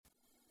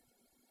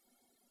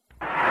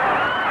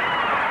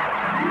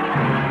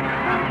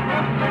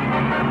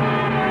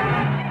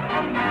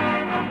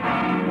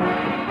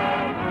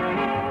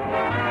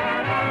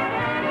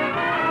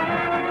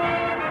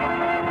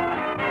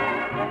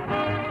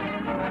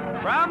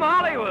From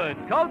Hollywood,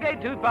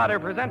 Colgate Tooth Powder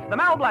presents The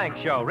Mel Blanc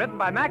Show, written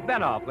by Mac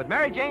Benoff, with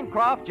Mary Jane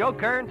Croft, Joe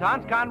Kearns,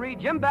 Hans Connery,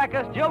 Jim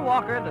Backus, Jill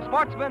Walker, the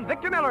sportsman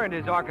Victor Miller and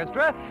his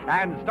orchestra,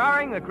 and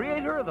starring the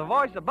creator of the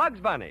voice of Bugs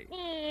Bunny.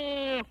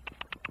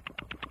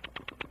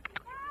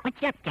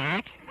 What's up,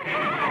 Doc?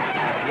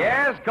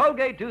 Yes,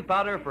 Colgate Tooth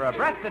Powder for a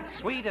breath that's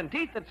sweet and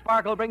teeth that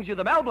sparkle brings you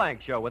The Mel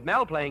Blanc Show, with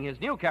Mel playing his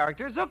new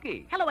character,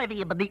 Zookie. Hello,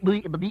 everybody.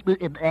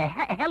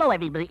 Hello,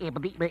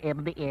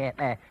 everybody.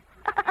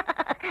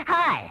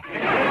 Hi.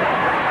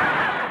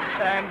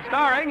 And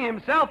starring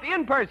himself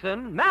in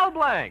person, Mel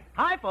Blanc.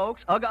 Hi,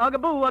 folks. Ugga, ugga,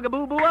 boo, ugga,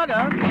 boo, boo,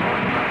 ugga.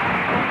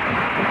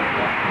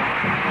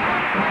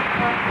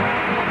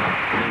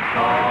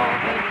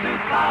 Colgate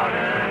Tooth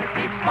Powder,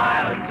 keep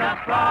smiling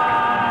just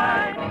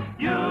right.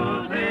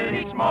 Use it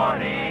each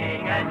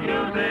morning and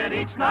use it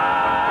each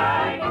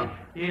night.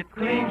 It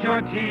cleans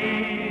your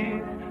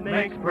teeth,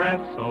 makes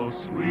breath so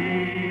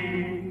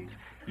sweet.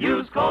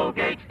 Use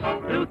Colgate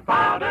Tooth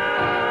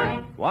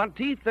Powder. Want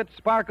teeth that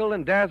sparkle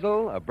and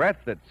dazzle, a breath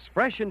that's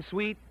fresh and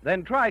sweet?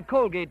 Then try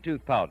Colgate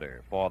Tooth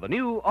Powder, for the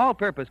new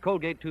all-purpose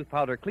Colgate Tooth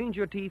Powder cleans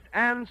your teeth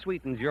and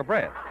sweetens your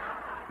breath.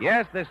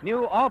 Yes, this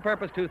new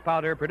all-purpose tooth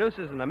powder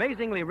produces an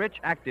amazingly rich,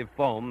 active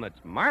foam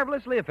that's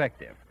marvelously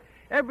effective.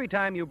 Every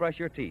time you brush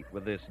your teeth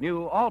with this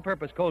new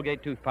all-purpose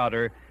Colgate Tooth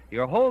Powder,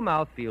 your whole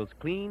mouth feels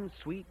clean,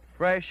 sweet,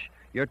 fresh.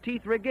 Your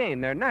teeth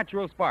regain their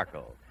natural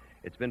sparkle.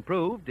 It's been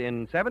proved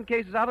in 7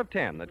 cases out of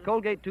 10 that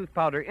Colgate Tooth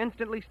Powder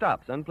instantly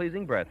stops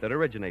unpleasing breath that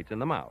originates in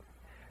the mouth.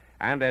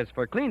 And as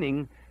for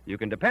cleaning, you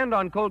can depend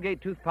on Colgate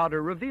Tooth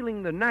Powder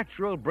revealing the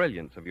natural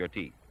brilliance of your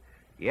teeth.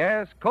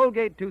 Yes,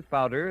 Colgate Tooth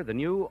Powder, the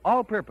new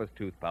all-purpose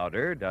tooth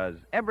powder, does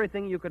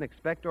everything you can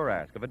expect or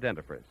ask of a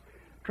dentifrice.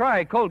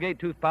 Try Colgate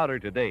Tooth Powder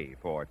today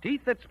for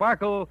teeth that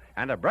sparkle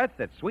and a breath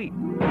that's sweet.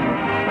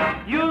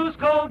 Use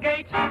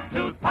Colgate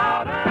Tooth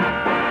Powder.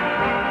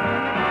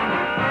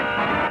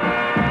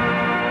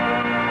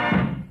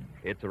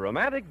 It's a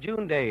romantic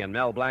June day in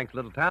Mel Blanc's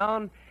little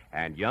town,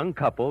 and young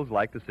couples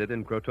like to sit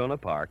in Crotona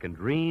Park and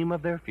dream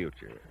of their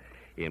future.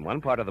 In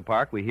one part of the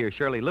park, we hear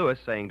Shirley Lewis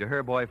saying to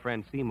her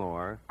boyfriend,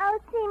 Seymour, "Oh,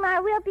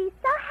 Seymour, we'll be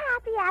so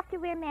happy after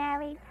we're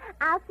married.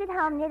 I'll sit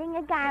home knitting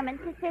a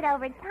garment to fit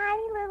over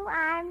tiny little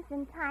arms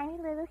and tiny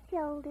little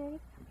shoulders."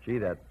 Gee,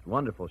 that's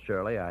wonderful,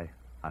 Shirley. I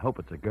hope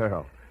it's a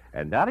girl.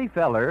 And Dottie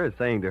Feller is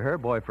saying to her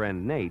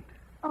boyfriend, Nate,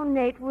 "Oh,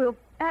 Nate,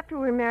 after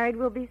we're married,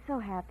 we'll be so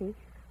happy.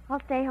 I'll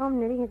stay home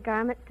knitting a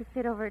garment to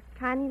fit over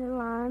tiny little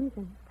arms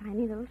and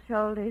tiny little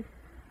shoulders."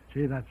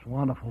 Gee, that's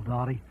wonderful,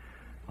 Dottie.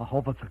 I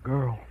hope it's a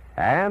girl.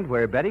 And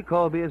where Betty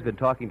Colby has been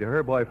talking to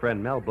her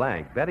boyfriend, Mel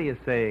Blanc, Betty is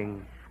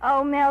saying,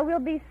 "Oh, Mel, we'll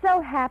be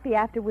so happy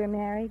after we're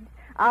married.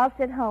 I'll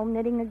sit home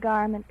knitting a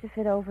garment to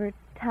fit over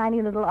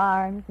tiny little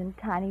arms and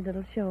tiny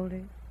little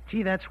shoulders."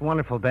 Gee, that's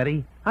wonderful,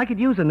 Betty. I could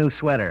use a new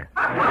sweater.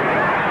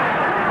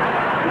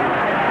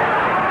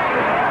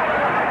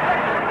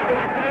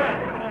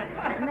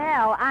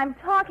 Mel, I'm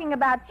talking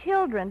about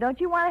children.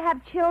 Don't you want to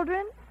have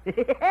children? What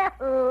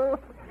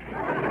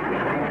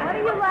are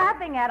you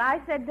laughing at? I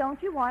said, don't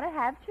you want to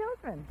have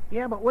children?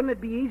 Yeah, but wouldn't it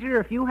be easier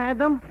if you had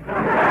them?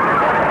 Well,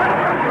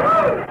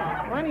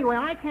 anyway,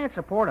 I can't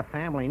support a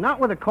family, not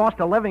with the cost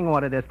of living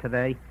what it is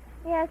today.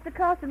 Yes, the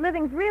cost of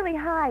living's really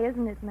high,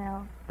 isn't it,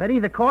 Mel? Betty,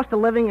 the cost of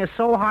living is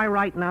so high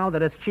right now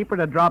that it's cheaper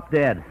to drop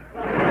dead.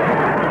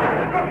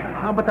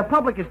 No, but the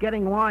public is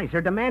getting wise.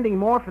 They're demanding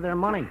more for their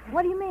money.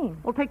 What do you mean?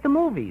 Well, take the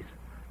movies.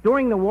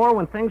 During the war,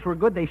 when things were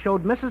good, they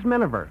showed Mrs.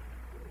 Miniver.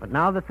 But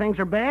now that things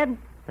are bad,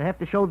 they have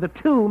to show the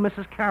 2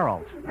 Mrs.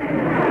 Carrolls.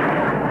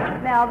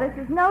 Mel, this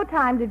is no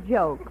time to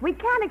joke. We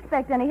can't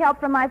expect any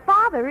help from my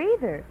father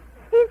either.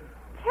 He's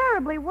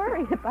terribly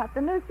worried about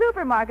the new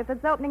supermarket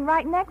that's opening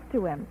right next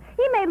to him.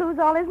 He may lose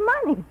all his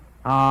money.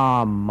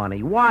 Ah,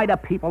 money. Why do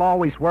people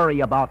always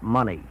worry about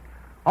money?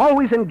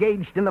 Always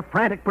engaged in the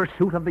frantic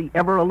pursuit of the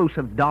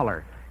ever-elusive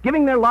dollar,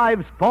 giving their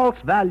lives false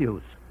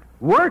values.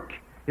 Work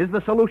is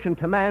the solution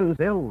to man's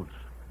ills.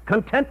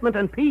 Contentment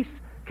and peace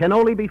can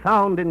only be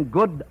found in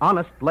good,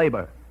 honest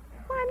labor.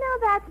 Why, no,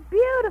 that's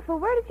beautiful.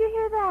 Where did you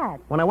hear that?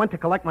 When I went to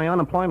collect my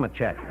unemployment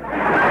check.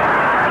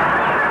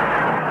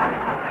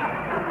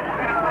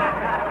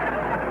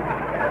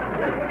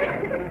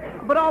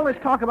 But all this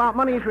talk about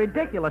money is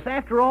ridiculous.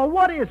 After all,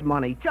 what is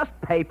money? Just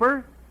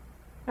paper.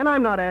 And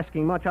I'm not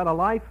asking much out of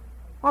life.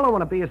 All I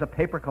want to be is a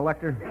paper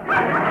collector.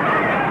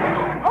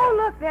 Oh,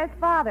 look, there's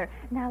Father.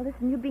 Now,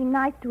 listen, you be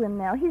nice to him,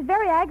 Mel. He's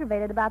very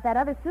aggravated about that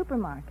other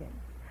supermarket.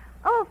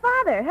 Oh,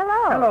 Father,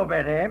 hello. Hello,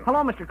 Betty.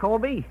 Hello, Mr.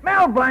 Colby.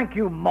 Mel Blanc,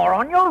 you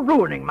moron. You're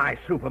ruining my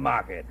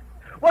supermarket.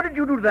 What did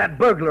you do to that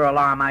burglar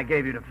alarm I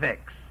gave you to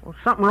fix? Well,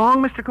 something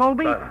wrong, Mr.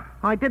 Colby?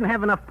 I didn't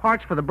have enough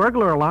parts for the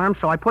burglar alarm,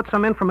 so I put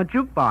some in from a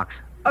jukebox.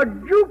 A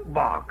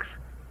jukebox?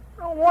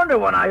 No wonder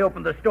when I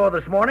opened the store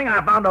this morning,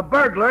 I found a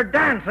burglar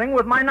dancing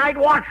with my night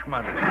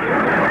watchman.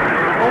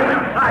 Oh,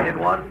 inside it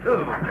was,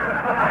 too.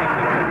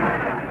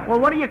 Well,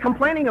 what are you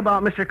complaining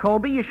about, Mr.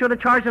 Colby? You should have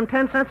charged him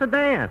 10 cents a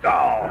dance.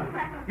 Oh,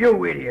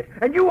 you idiot.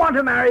 And you want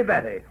to marry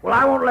Betty. Well,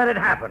 I won't let it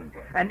happen.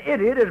 An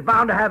idiot is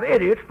bound to have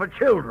idiots for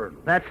children.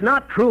 That's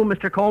not true,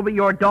 Mr. Colby.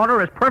 Your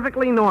daughter is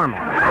perfectly normal.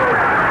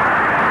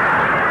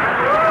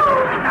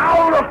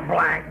 Now, look,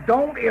 Blanc,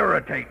 don't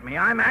irritate me.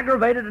 I'm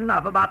aggravated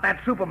enough about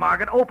that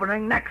supermarket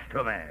opening next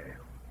to me.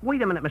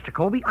 Wait a minute, Mr.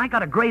 Colby. I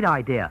got a great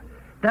idea.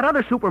 That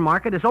other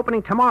supermarket is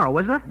opening tomorrow,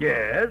 isn't it?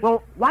 Yes?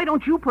 Well, why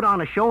don't you put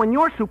on a show in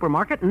your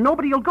supermarket and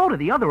nobody will go to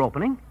the other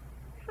opening?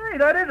 Say,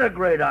 that is a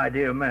great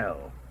idea,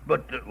 Mel.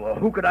 But, well,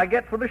 who could I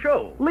get for the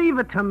show? Leave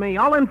it to me.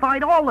 I'll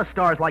invite all the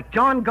stars like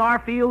John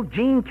Garfield,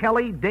 Gene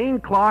Kelly, Dane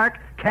Clark,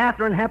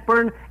 Katharine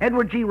Hepburn,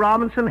 Edward G.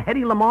 Robinson,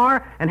 Hedy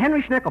Lamarr, and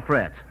Henry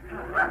Schnickelfritz.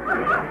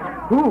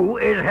 Who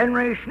is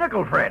Henry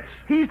Schnickelfritz?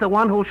 He's the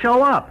one who'll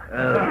show up.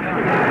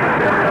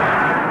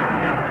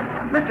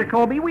 Mr.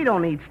 Colby, we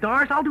don't need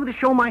stars. I'll do the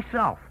show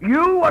myself.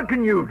 You? What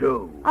can you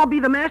do? I'll be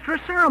the master of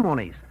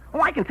ceremonies.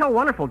 Oh, I can tell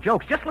wonderful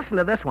jokes. Just listen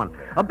to this one.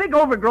 A big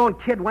overgrown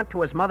kid went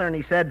to his mother and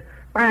he said,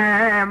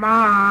 "Hey,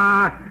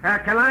 Ma,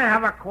 can I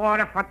have a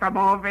quarter for the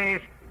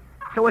movies?"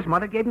 So his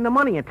mother gave him the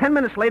money, and 10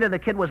 minutes later the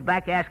kid was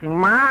back asking,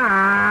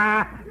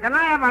 "Ma, can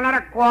I have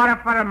another quarter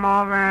for the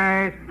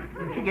movies?"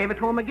 She gave it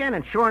to him again,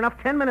 and sure enough,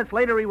 10 minutes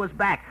later he was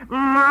back.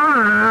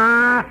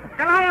 "Ma,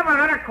 can I have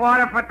another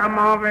quarter for the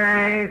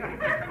movies?"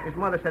 His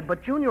mother said,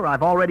 "But Junior,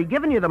 I've already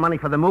given you the money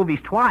for the movies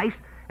twice."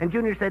 And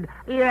Junior said,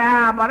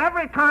 "Yeah, but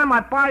every time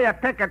I buy a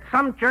ticket,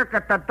 some jerk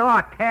at the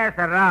door tears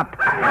it up."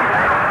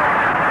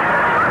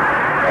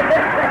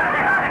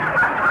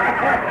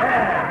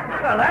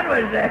 Well, that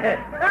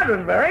was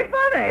very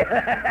funny.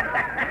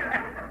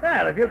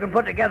 Well, if you can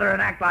put together an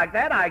act like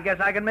that, I guess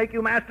I can make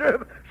you master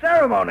of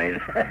ceremonies.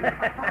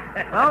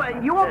 Well,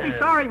 you won't be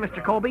sorry,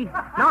 Mr. Colby.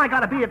 Now I got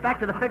to beat it back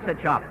to the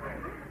fix-it shop.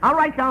 I'll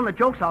write down the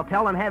jokes I'll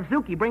tell and have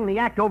Zuki bring the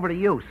act over to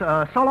you.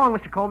 So long,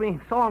 Mr. Colby.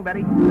 So long,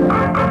 Betty.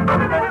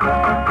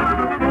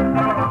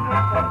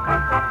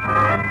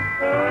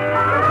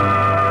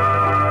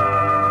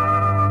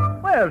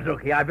 Well,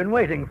 Zuki, I've been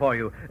waiting for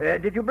you.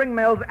 Did you bring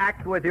Mel's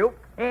act with you?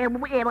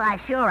 Well,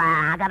 sure.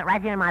 I got it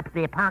right here in my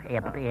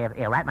pocket.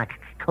 Right, my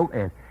coat.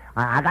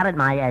 I got it in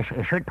my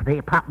shirt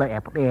pocket.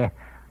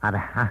 I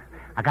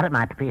got it in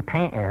my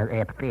pants.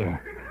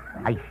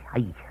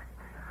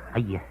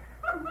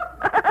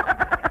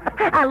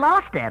 I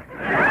lost it.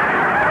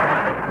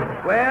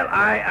 Well,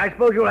 I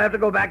suppose you'll have to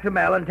go back to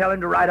Mel and tell him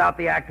to write out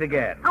the act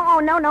again. Oh,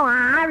 no,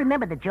 I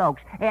remember the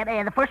jokes.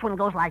 The first one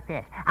goes like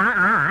this.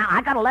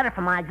 I got a letter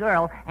from my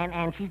girl,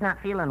 and she's not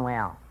feeling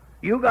well.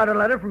 You got a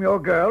letter from your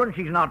girl, and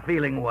she's not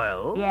feeling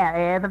well?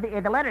 Yeah,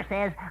 the letter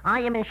says, I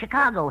am in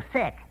Chicago,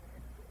 sick.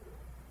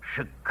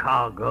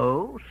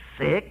 Chicago?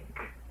 Sick?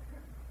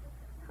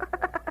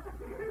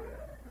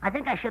 I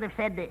think I should have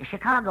said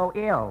Chicago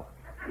ill.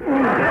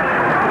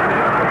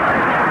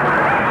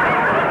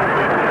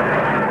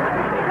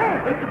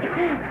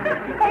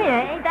 Hey,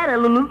 ain't that a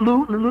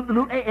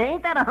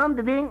ain't that a hum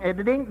the ding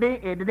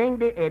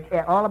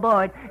all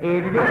aboard?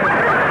 Ain't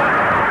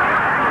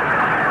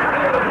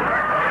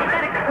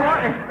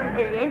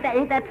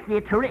that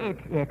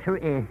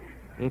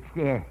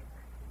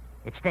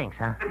it stinks,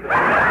 huh?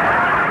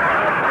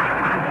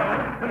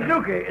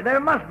 Zuki, there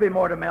must be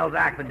more to Mel's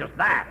act than just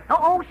that.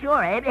 Oh,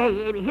 sure. Hey,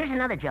 here's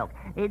another joke.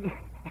 It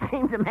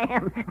seems a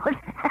man was...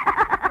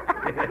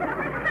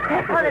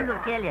 Oh, this will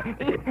kill you.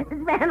 This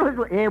man was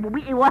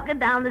walking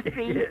down the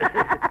street.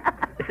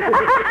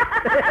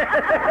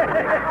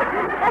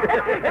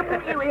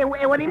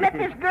 When he met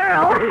this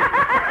girl...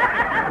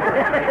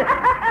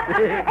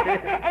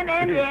 and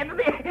then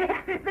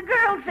the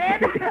girl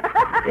said...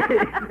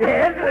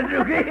 Yes,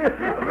 Zuki.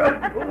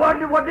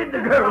 What did the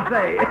girl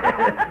say?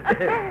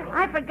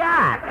 I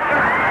forgot.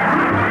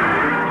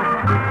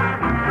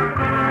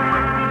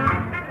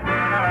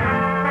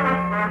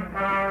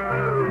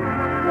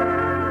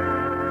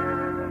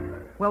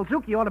 Well,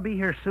 Zuki ought to be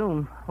here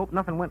soon. Hope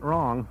nothing went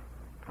wrong.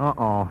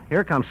 Uh-oh.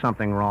 Here comes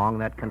something wrong.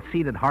 That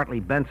conceited Hartley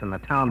Benson, the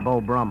town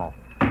Beau Brummel.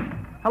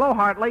 Hello,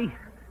 Hartley.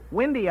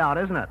 Windy out,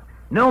 isn't it?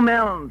 No,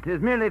 Mel. 'Tis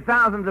merely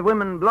thousands of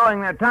women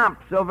blowing their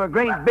tops over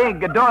great,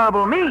 big,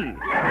 adorable me.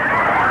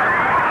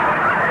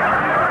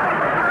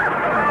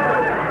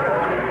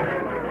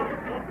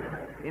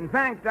 In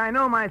fact, I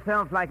know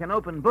myself like an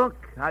open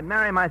book. I'd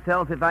marry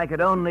myself if I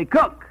could only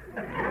cook.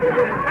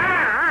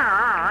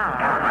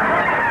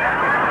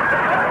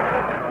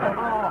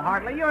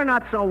 Hartley, you're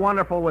not so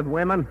wonderful with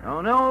women. Oh,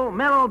 no.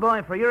 Mel, old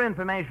boy, for your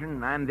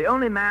information, I'm the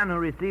only man who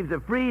receives a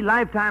free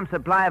lifetime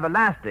supply of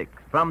elastics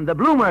from the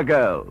Bloomer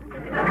Girl.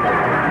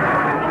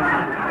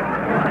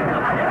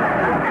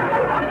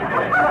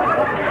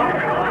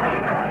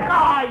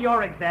 Oh,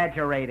 you're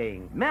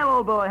exaggerating. Mel,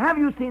 old boy, have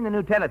you seen the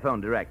new telephone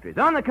directories?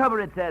 On the cover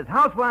it says,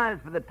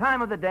 housewives for the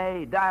time of the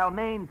day, dial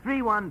Maine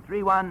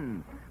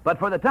 3131. But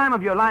for the time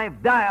of your life,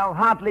 dial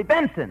Hartley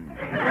Benson.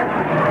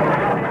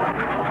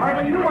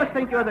 Hartley, you must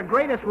think you're the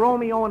greatest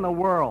Romeo in the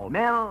world.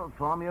 Mel,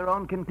 form your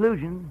own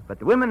conclusion. But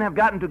the women have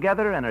gotten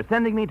together and are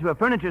sending me to a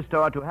furniture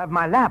store to have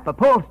my lap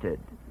upholstered.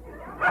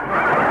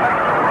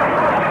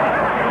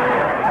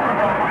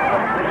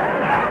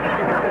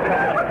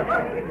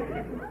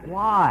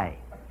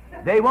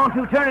 They want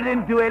to turn it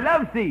into a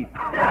love seat.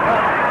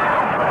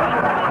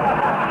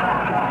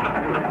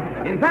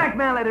 In fact,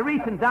 Mel, at a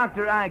recent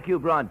Dr.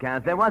 IQ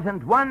broadcast, there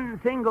wasn't one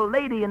single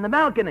lady in the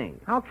balcony.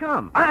 How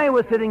come? I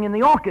was sitting in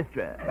the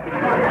orchestra.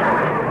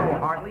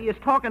 Hartley, is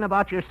talking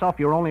about yourself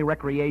your only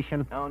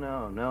recreation? Oh,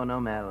 no,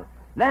 Mel.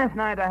 Last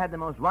night I had the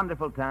most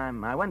wonderful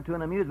time. I went to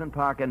an amusement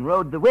park and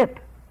rode the whip.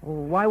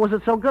 Well, why was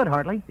it so good,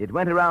 Hartley? It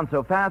went around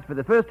so fast, for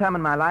the first time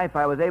in my life,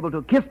 I was able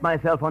to kiss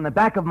myself on the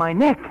back of my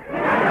neck.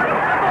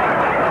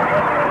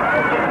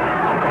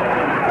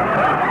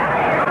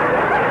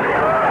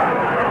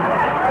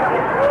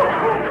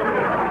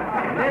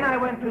 Then I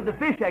went to the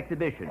fish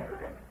exhibition.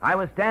 I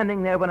was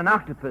standing there when an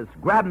octopus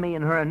grabbed me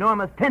in her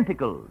enormous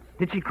tentacles.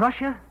 Did she crush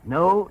you?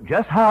 No,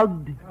 just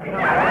hugged.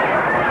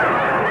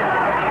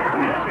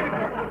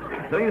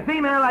 So you see,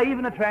 Mel, I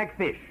even attract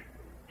fish.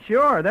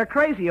 Sure, they're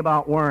crazy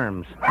about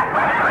worms.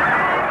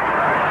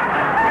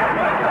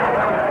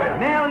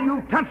 Mel,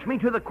 you touched me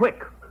to the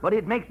quick, but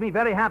it makes me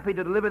very happy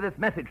to deliver this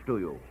message to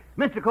you.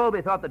 Mr.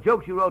 Colby thought the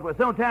jokes you wrote were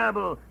so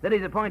terrible that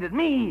he's appointed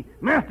me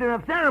Master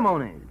of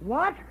Ceremonies.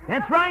 What?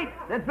 That's right.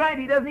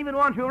 He doesn't even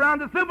want you around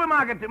the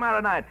supermarket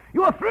tomorrow night.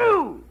 You're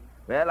through.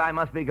 Well, I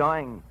must be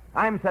going.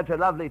 I'm such a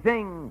lovely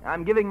thing.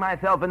 I'm giving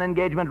myself an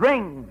engagement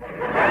ring. Oh,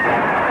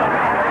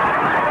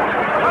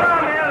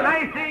 Mel,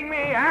 nice seeing me.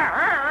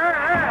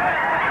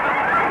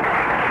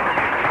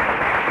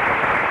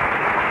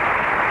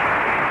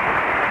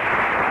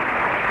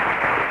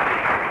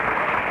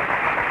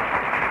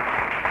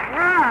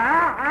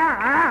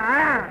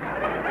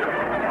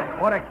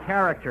 What a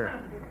character.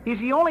 He's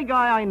the only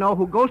guy I know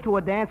who goes to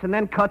a dance and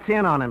then cuts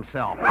in on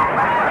himself.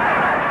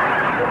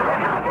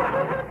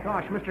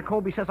 Gosh, Mr.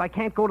 Colby says I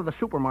can't go to the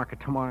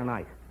supermarket tomorrow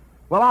night.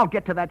 Well, I'll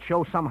get to that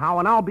show somehow,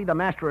 and I'll be the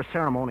Master of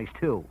Ceremonies,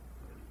 too.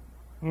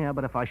 Yeah,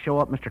 but if I show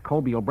up, Mr.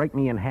 Colby will break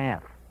me in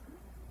half.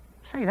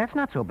 Say, that's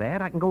not so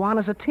bad. I can go on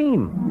as a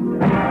team.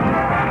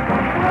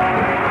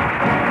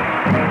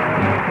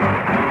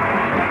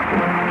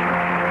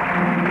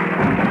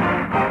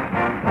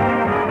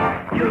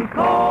 Use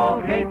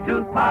Colgate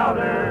tooth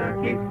powder,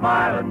 keep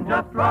smiling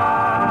just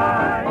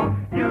right.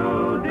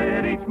 Use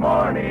it each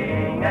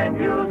morning and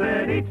use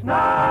it each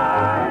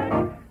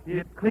night.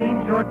 It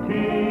cleans your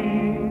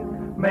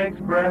teeth, makes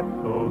breath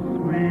so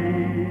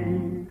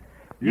sweet.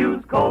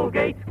 Use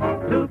Colgate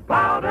tooth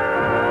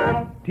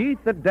powder. Teeth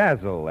that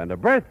dazzle and a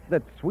breath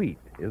that's sweet.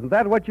 Isn't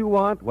that what you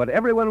want? What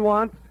everyone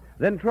wants?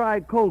 Then try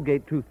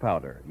Colgate tooth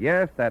powder.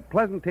 Yes, that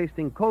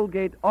pleasant-tasting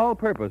Colgate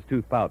all-purpose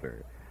tooth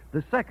powder.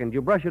 The second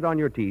you brush it on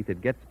your teeth,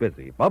 it gets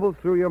busy, bubbles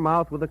through your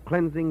mouth with a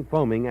cleansing,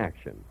 foaming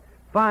action.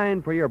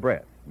 Fine for your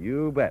breath,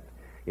 you bet.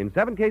 In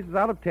 7 cases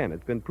out of 10,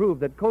 it's been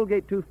proved that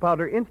Colgate tooth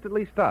powder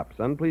instantly stops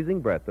unpleasing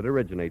breath that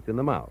originates in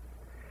the mouth.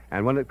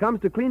 And when it comes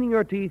to cleaning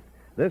your teeth,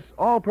 this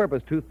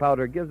all-purpose tooth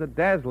powder gives a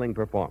dazzling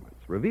performance,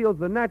 reveals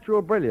the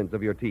natural brilliance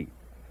of your teeth.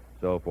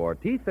 So for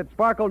teeth that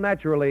sparkle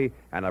naturally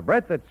and a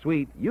breath that's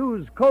sweet,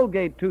 use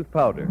Colgate tooth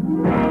powder.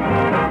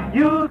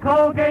 Use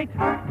Colgate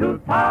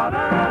tooth powder.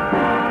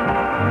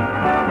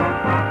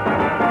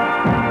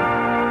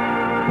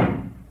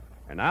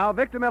 And now,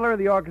 Victor Miller and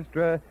the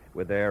orchestra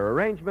with their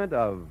arrangement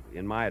of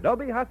In My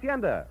Adobe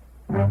Hacienda.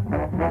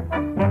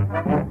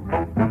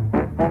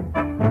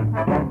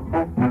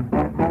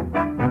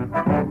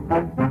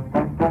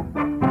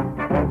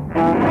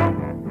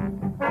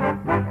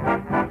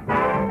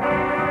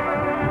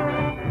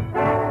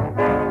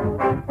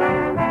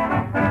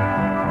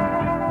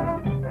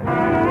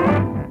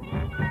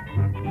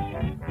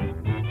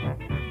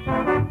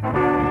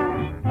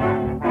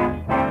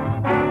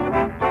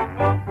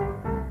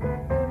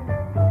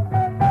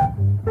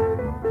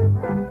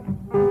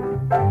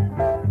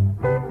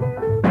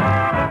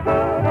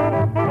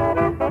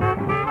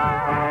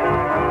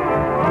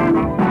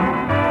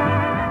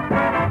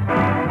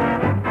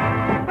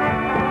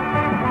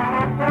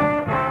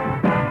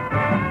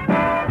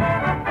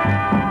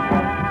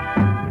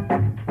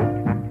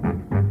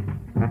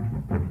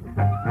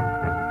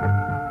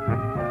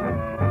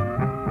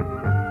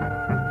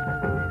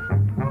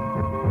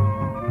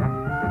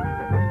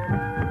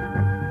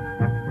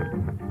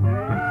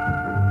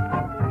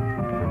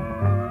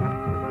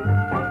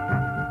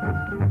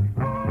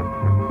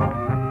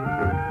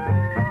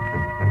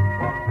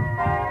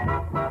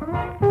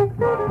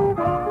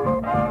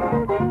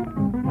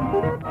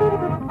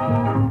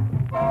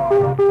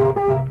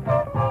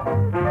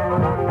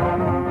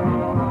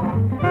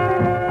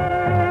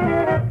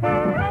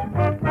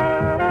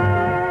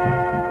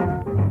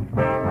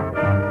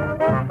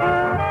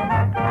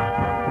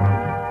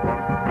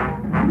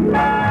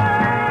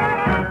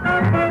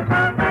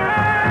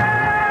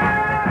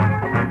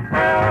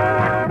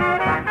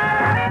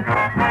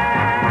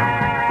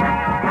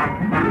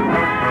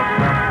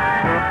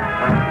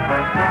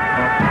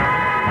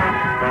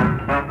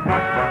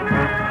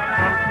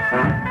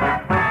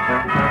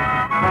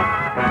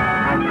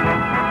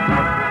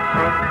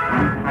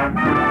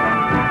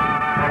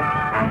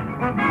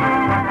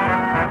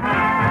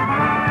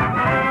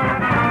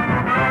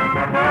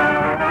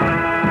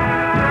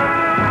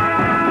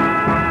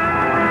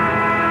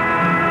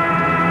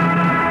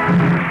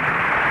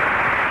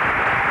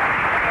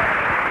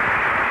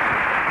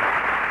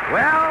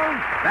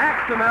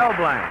 to Mel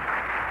Blanc.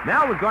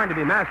 Mel was going to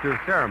be master of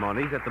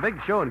ceremonies at the big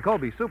show in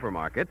Colby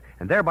Supermarket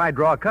and thereby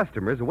draw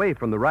customers away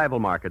from the rival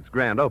market's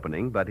grand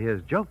opening, but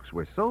his jokes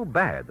were so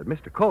bad that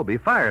Mr. Colby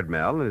fired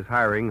Mel and is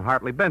hiring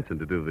Hartley Benson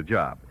to do the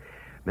job.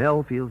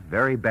 Mel feels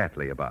very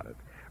badly about it.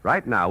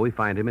 Right now, we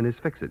find him in his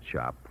fix-it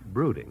shop,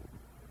 brooding.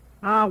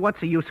 What's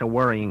the use of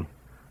worrying?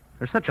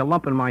 There's such a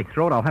lump in my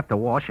throat, I'll have to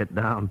wash it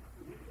down.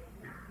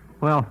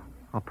 Well,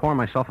 I'll pour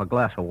myself a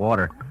glass of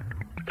water.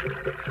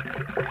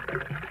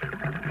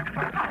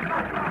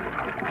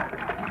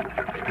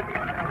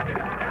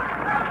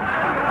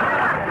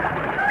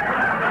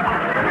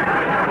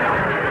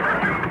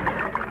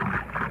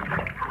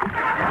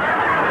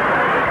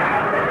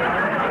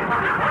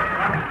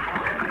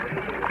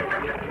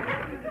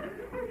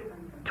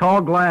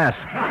 Tall glass.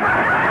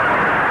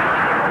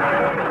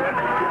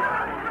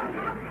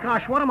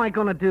 Gosh, what am I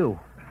going to do?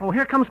 Oh,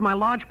 here comes my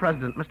lodge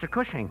president, Mr.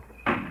 Cushing.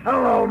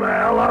 Hello,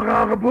 Mel.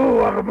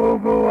 Ugga-boo,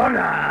 ugga-boo-boo,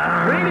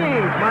 ugga.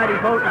 Greetings, mighty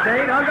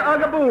potentate.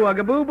 Ugga-ugga-boo,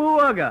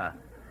 ugga-boo-boo, ugga.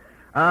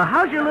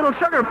 How's your little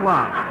sugar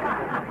plum?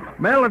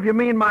 Mel, if you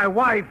mean my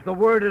wife, the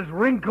word is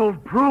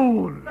wrinkled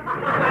prune.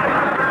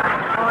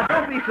 Oh,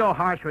 don't be so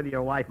harsh with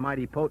your wife,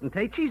 mighty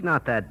potentate. She's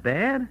not that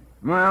bad.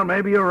 Well,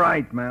 maybe you're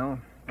right, Mel.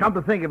 Come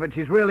to think of it,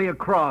 she's really a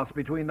cross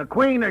between the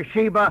Queen of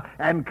Sheba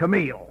and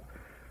Camille.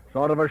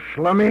 Sort of a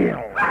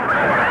schlemiel.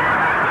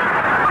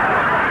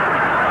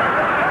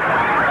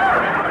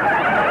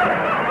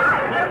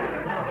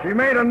 She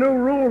made a new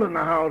rule in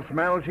the house,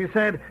 Mel. She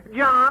said,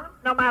 John,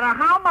 no matter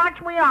how much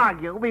we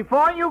argue,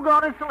 before you go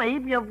to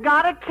sleep, you've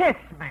got to kiss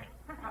me.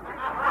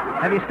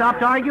 Have you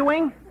stopped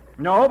arguing?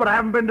 no, but I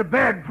haven't been to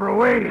bed for a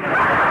week.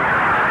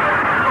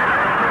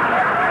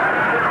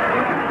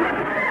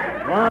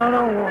 What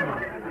a woman.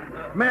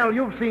 Mel,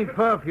 you've seen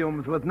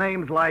perfumes with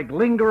names like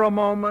Linger a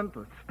Moment,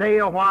 or Stay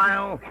a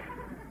While.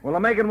 Well,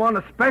 I'm making one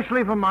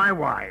especially for my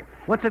wife.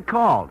 What's it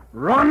called?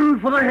 Run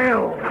for the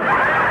Hills.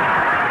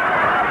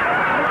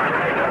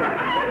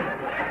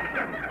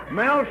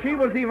 Mel, she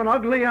was even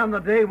ugly on the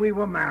day we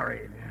were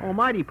married. Oh,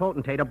 mighty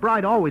potentate, a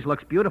bride always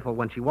looks beautiful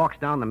when she walks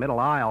down the middle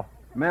aisle.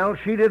 Mel,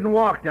 she didn't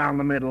walk down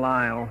the middle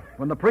aisle.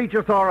 When the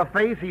preacher saw her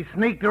face, he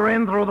sneaked her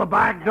in through the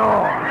back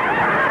door.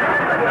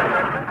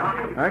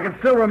 I can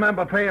still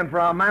remember paying for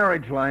our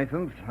marriage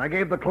license. I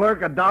gave the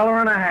clerk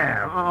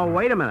 $1.50. Oh,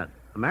 wait a minute.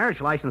 The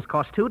marriage license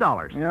costs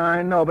 $2. Yeah,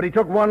 I know, but he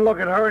took one look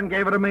at her and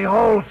gave it to me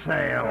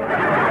wholesale.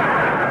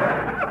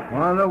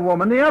 What a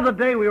woman. The other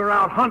day we were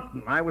out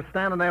hunting. I was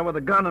standing there with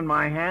a gun in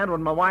my hand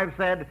when my wife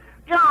said,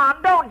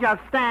 John, don't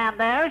just stand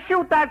there.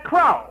 Shoot that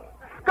crow.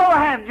 Go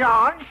ahead,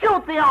 John.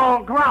 Shoot the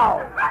old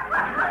crow.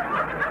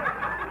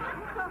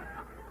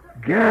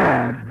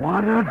 Gad,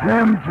 what a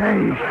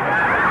temptation.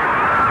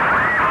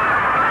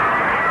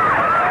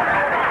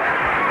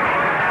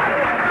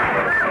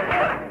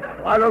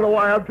 I don't know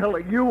why I'm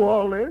telling you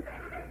all this.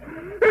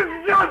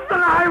 It's just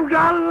that I've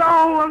got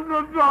low in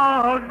the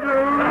dog, dude.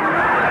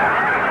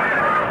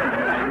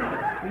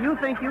 Do you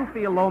think you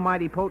feel low,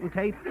 mighty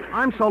potentate?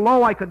 I'm so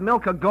low I could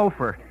milk a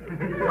gopher.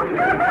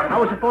 I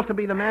was supposed to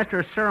be the master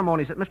of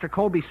ceremonies at Mr.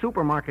 Colby's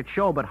supermarket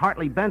show, but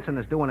Hartley Benson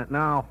is doing it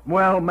now.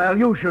 Well, Mel,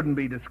 you shouldn't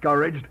be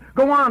discouraged.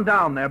 Go on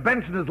down there.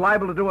 Benson is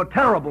liable to do a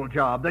terrible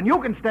job. Then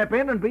you can step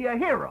in and be a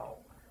hero.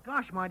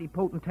 Gosh, mighty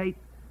potentate,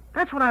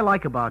 that's what I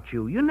like about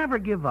you. You never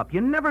give up. You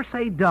never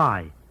say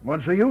die.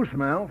 What's the use,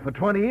 Mel? For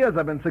 20 years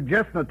I've been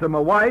suggesting it to my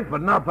wife,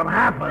 but nothing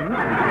happened.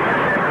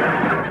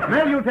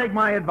 Mel, you take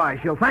my advice.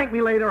 You'll thank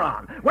me later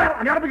on. Well,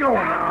 I gotta be going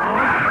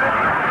now.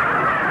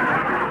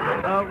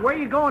 Where are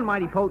you going,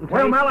 mighty potentate?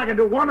 Well, Mel, I can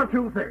do one of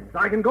two things.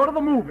 I can go to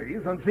the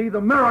movies and see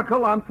The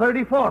Miracle on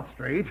 34th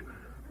Street,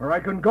 or I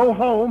can go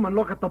home and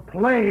look at The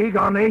Plague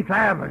on 8th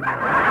Avenue.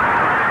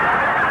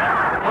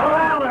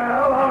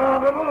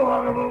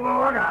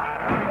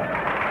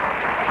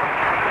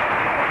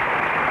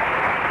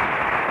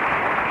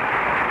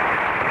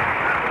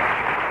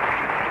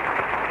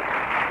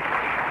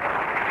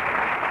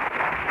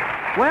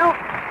 Well,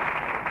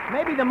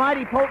 maybe the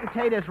mighty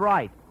potentate is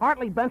right.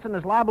 Hartley Benson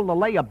is liable to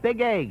lay a big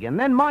egg, and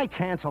then my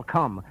chance will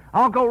come.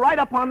 I'll go right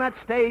up on that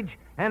stage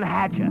and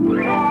hatch it.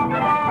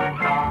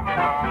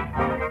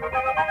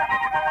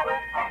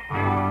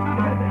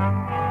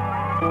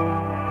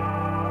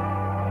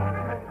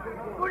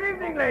 Good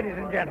evening, ladies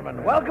and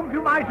gentlemen. Welcome to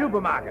my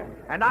supermarket,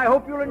 and I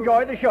hope you'll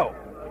enjoy the show.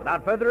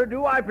 Without further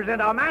ado, I present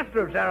our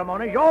master of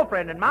ceremonies, your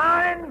friend and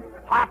mine,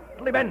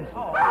 Hartley Benson.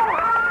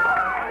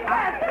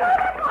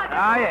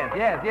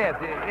 Yes.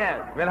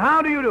 Well,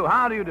 how do you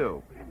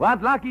do?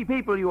 What lucky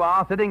people you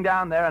are sitting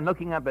down there and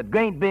looking up at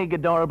great, big,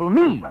 adorable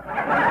me. First,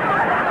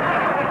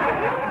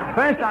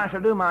 I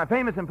shall do my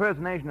famous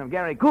impersonation of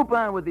Gary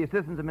Cooper with the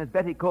assistance of Miss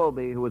Betty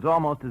Colby, who is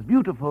almost as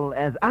beautiful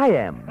as I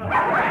am.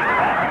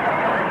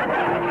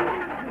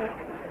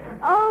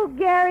 Oh,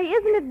 Gary,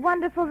 isn't it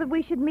wonderful that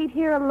we should meet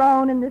here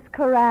alone in this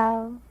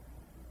corral?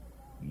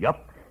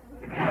 Yup.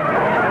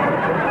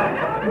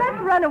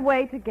 Let's run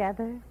away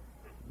together.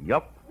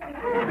 Yup.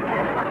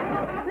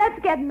 Let's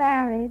get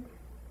married.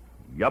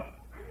 Yup.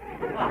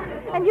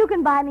 And you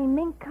can buy me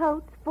mink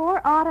coats,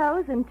 4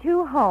 autos, and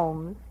 2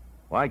 homes.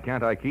 Why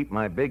can't I keep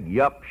my big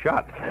yup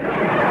shut?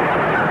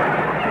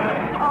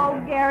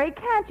 Oh, Gary,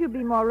 can't you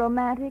be more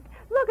romantic?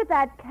 Look at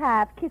that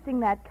calf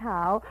kissing that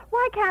cow.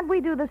 Why can't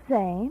we do the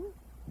same?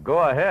 Go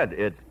ahead.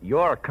 It's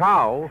your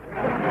cow.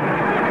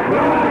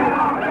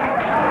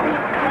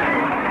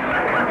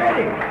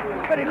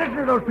 Betty, listen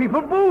to those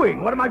people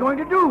booing. What am I going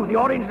to do? The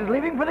audience is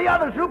leaving for the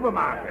other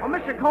supermarket. Oh,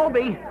 Mr.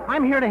 Colby,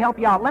 I'm here to help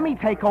you out. Let me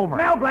take over.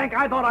 Now, Blanc,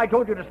 I thought I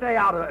told you to stay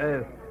out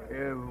of...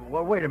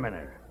 well, wait a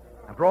minute.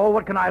 After all,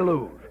 what can I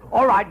lose?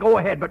 All right, go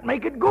ahead, but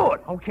make it good.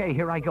 Okay,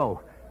 here I go.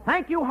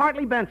 Thank you,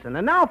 Hartley Benson.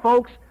 And now,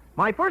 folks,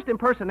 my first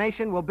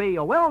impersonation will be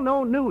a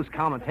well-known news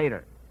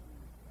commentator.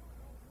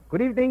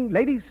 Good evening,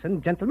 ladies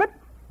and gentlemen.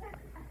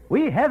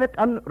 We have it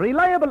on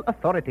reliable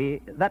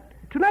authority that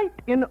tonight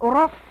in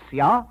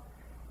Russia,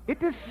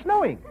 it is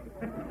snowing.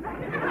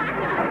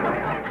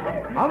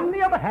 On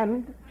the other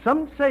hand,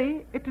 some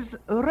say it is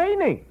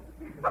raining.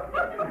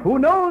 Who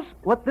knows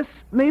what this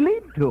may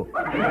lead to?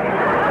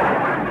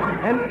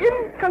 And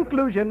in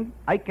conclusion,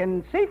 I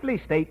can safely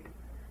state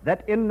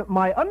that in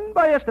my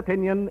unbiased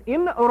opinion,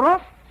 in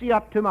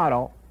Russia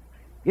tomorrow,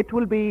 it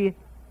will be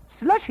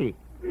slushy.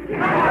 Well,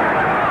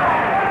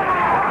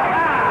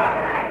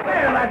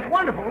 that's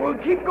wonderful. We'll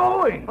keep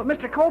going. But,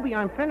 Mr. Colby,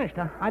 I'm finished.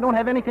 I don't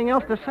have anything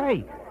else to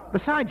say.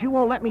 Besides, you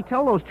won't let me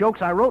tell those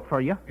jokes I wrote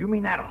for you. You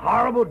mean that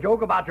horrible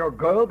joke about your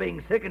girl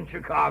being sick in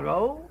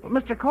Chicago? But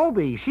Mr.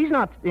 Colby, she's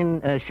not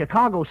in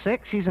Chicago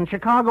sick. She's in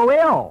Chicago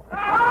ill.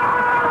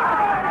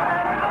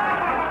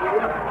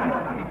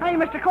 Hey,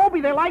 Mr.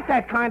 Colby, they like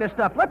that kind of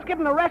stuff. Let's give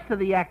them the rest of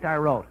the act I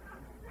wrote.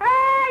 Hey,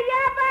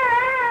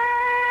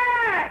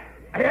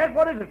 yes,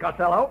 what is it,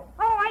 Costello?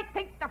 Oh, I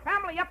think the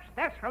family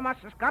upstairs from us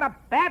has got a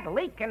bad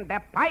leak in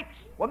their pipes.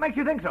 What makes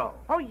you think so?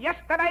 Oh,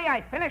 yesterday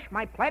I finished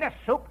my plate of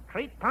soup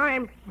 3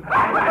 times. Hey,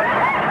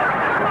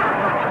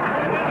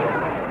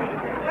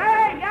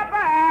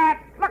 Yabba!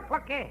 Look,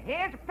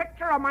 here's a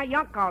picture of my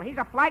uncle. He's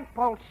a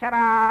flagpole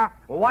sitter.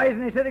 Well, why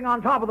isn't he sitting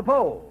on top of the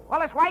pole?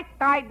 Well, his wife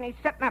died and he's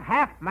sitting at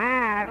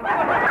half-mast.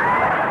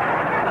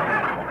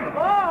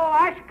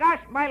 Oh,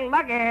 gosh, my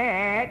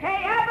luggage.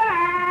 Hey,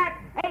 Yabba!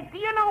 Hey, do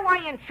you know why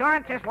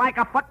insurance is like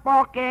a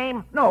football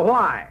game? No,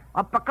 why?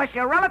 Because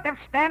your relatives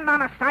stand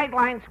on the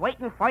sidelines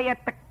waiting for you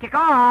to kick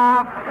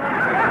off.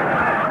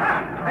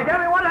 Hey, tell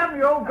me, what happened to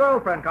your old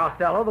girlfriend,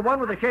 Costello, the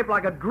one with a shape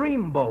like a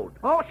dreamboat?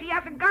 Oh, she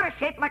hasn't got a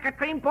shape like a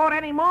dreamboat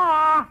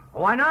anymore.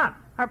 Why not?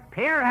 Her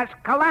pier has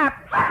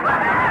collapsed.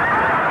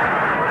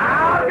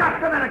 Now,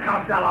 just a minute,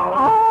 Costello.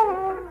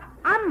 Oh,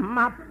 I'm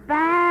a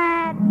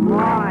bad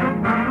boy.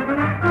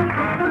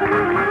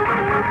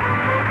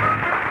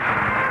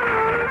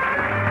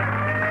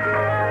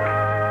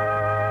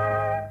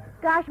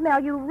 Gosh, Mel,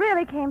 you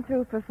really came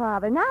through for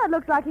Father. Now it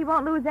looks like he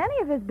won't lose any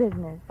of his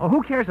business. Oh,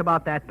 who cares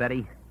about that,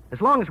 Betty?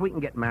 As long as we can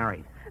get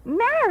married.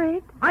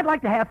 Married? I'd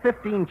like to have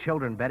 15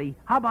 children, Betty.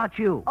 How about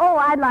you? Oh,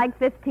 I'd like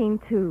 15,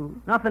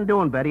 too. Nothing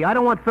doing, Betty. I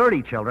don't want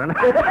 30 children.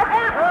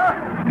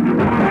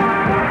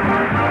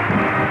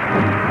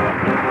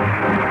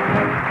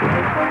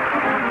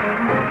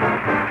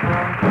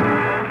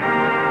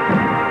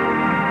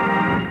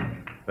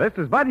 This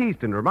is Bud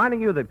Heaston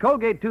reminding you that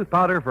Colgate tooth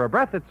powder for a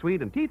breath that's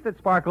sweet and teeth that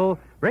sparkle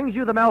brings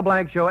you the Mel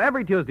Blanc Show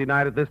every Tuesday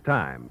night at this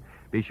time.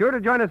 Be sure to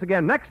join us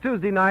again next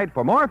Tuesday night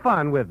for more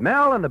fun with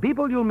Mel and the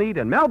people you'll meet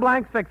in Mel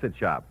Blanc's Fix-It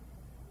Shop.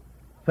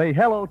 Say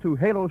hello to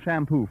Halo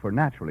Shampoo for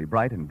naturally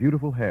bright and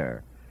beautiful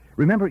hair.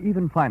 Remember,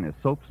 even finest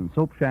soaps and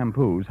soap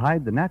shampoos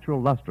hide the natural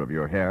luster of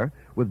your hair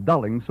with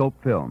dulling soap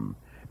film.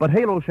 But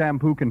Halo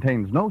Shampoo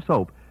contains no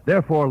soap,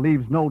 therefore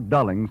leaves no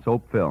dulling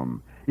soap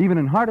film. Even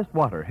in hardest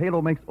water,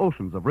 Halo makes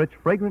oceans of rich,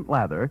 fragrant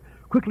lather,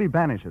 quickly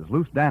banishes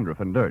loose dandruff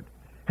and dirt.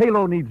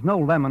 Halo needs no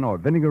lemon or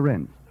vinegar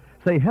rinse.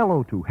 Say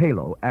hello to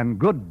Halo and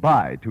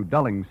goodbye to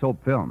dulling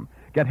soap film.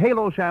 Get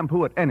Halo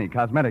Shampoo at any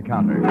cosmetic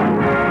counter. Remember,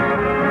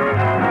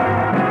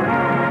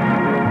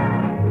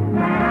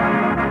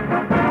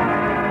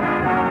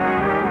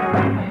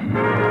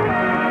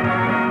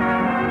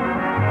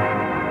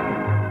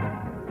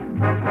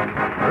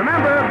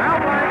 Mel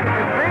Blanc at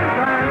the same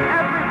time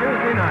every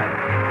Tuesday night.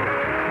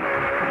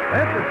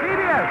 This is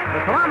CBS,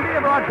 the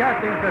Columbia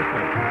Broadcasting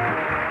System.